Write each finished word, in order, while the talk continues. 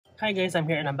Hi guys, I'm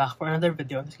here and I'm back for another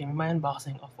video. This is going to be my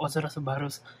unboxing of Oozora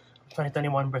Subaru's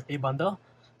 2021 birthday bundle.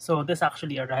 So this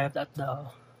actually arrived at the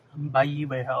Bayi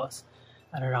warehouse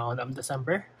at around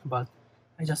December, but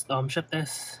I just shipped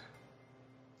this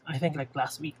I think like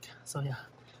last week. So yeah,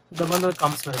 the bundle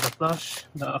comes with the plush,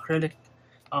 the acrylic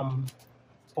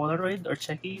Polaroid or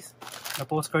checkies, the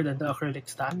postcard, and the acrylic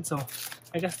stand. So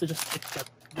I guess to just get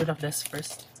rid of this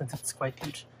first since it's quite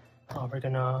huge. We're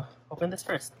gonna open this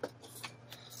first.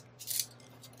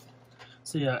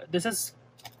 So yeah, this is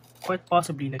quite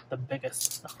possibly like the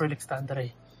biggest acrylic stand that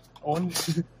I own.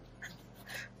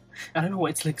 I don't know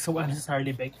why it's like so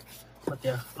unnecessarily big, but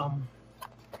yeah.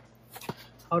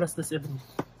 How does this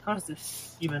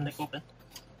even like open?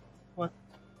 What?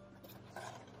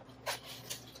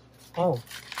 Oh,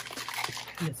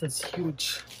 this is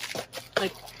huge.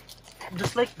 Like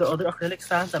just like the other acrylic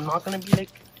stands, I'm not gonna be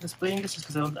like displaying this just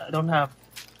because I don't have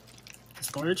the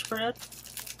storage for it.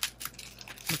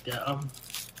 But yeah,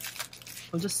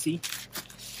 we'll just see.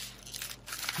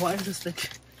 Why is this like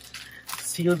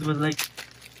sealed with like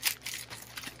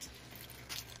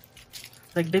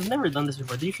they've never done this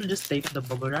before. They usually just tape the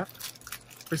bubble wrap.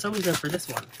 For some reason, for this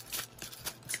one,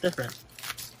 it's different.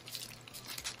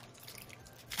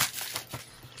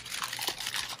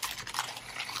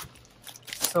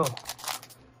 So,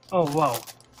 oh wow,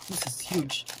 this is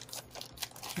huge.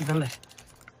 Even like,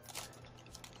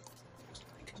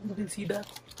 you can see that.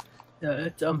 Yeah,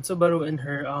 it's Subaru in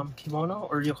her kimono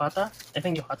or yukata. I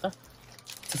think yukata.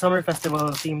 It's a summer festival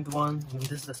themed one. And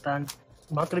this is the stand.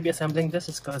 I'm not gonna be assembling this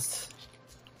just because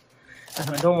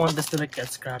I don't want this to like get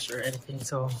scratched or anything.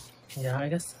 So yeah, I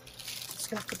guess I'm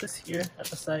just gonna put this here at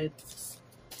the side.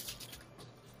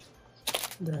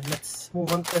 Then let's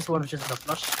move on to this one, which is the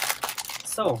plush.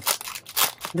 So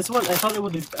this one I thought it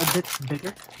would be a bit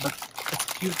bigger, but it's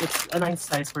cute. It's a nice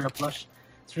size for the plush.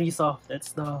 It's really soft.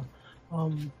 It's the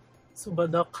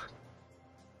Subaru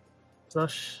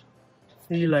plush.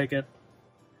 Really like it.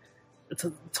 It's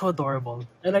so adorable.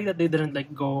 I like that they didn't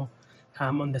like go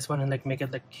ham on this one and like make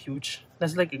it like huge.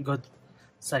 That's like a good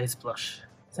size plush.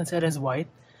 Since it is white,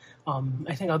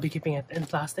 I think I'll be keeping it in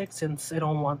plastic since I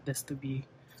don't want this to be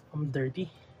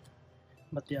dirty.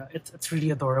 But yeah, it's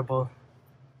really adorable.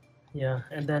 Yeah,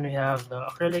 and then we have the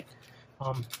acrylic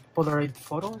Polaroid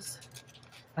photos.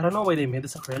 I don't know why they made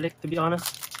this acrylic, to be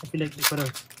honest. I feel like they could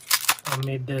have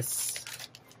made this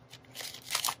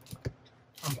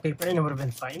paper and it would have been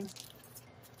fine.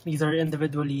 These are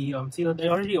individually sealed. I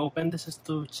already opened this just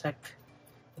to check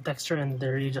the texture, and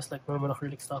they're really just like normal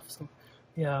acrylic stuff. So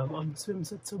yeah,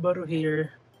 swimsuit Subaru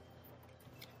here.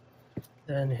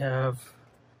 Then we have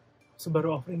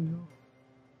Subaru offering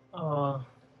you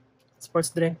sports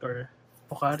drink or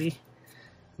Pocari.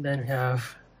 Then we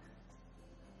have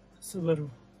Subaru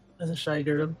as a shy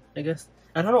girl, I guess.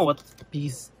 I don't know what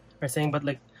these are saying, but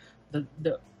like the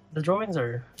drawings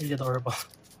are really adorable.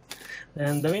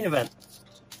 Then the main event.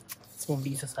 Let's move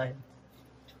these aside.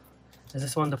 Is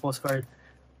this one the postcard?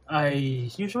 I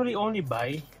usually only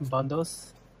buy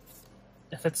bundles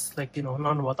if it's like, you know,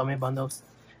 non-watame bundles,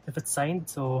 if it's signed.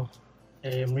 So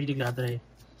I'm really glad that I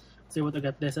was able to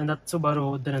get this, and that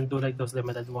Subaru didn't do like those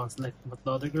limited ones like what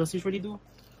the other girls usually do.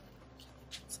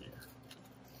 So yeah.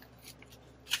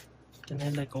 Can I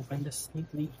like open this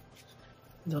neatly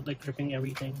without like ripping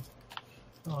everything?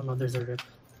 Oh no, there's a rip.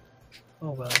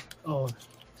 Oh well.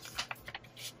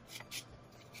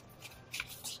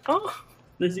 Oh,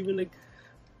 there's even like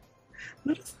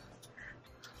this.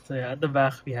 So yeah, at the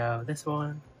back we have this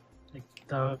one, like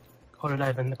the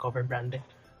Hololive and the cover branding.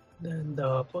 Then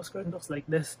the postcard looks like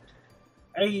this.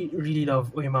 I really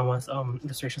love Uyamama's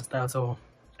illustration style, so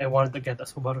I wanted to get a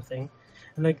Subaru thing,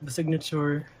 and like the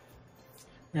signature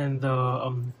and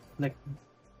the like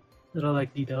little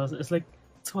like details. It's like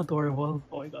so adorable.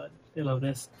 Oh my god, I love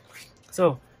this.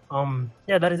 So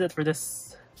yeah, that is it for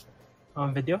this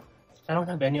video. I don't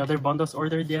have any other bundles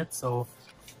ordered yet, so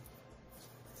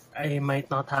I might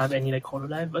not have any like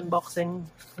Hololive unboxing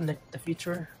in like the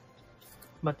future.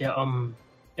 But yeah,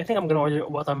 I think I'm gonna order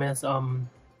Watame's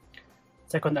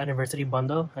second anniversary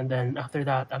bundle, and then after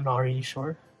that I'm not really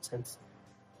sure since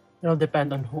it'll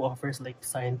depend on who offers like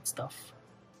signed stuff.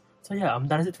 So yeah,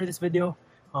 that is it for this video.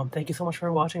 Thank you so much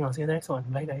for watching. I'll see you in the next one.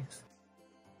 Bye guys.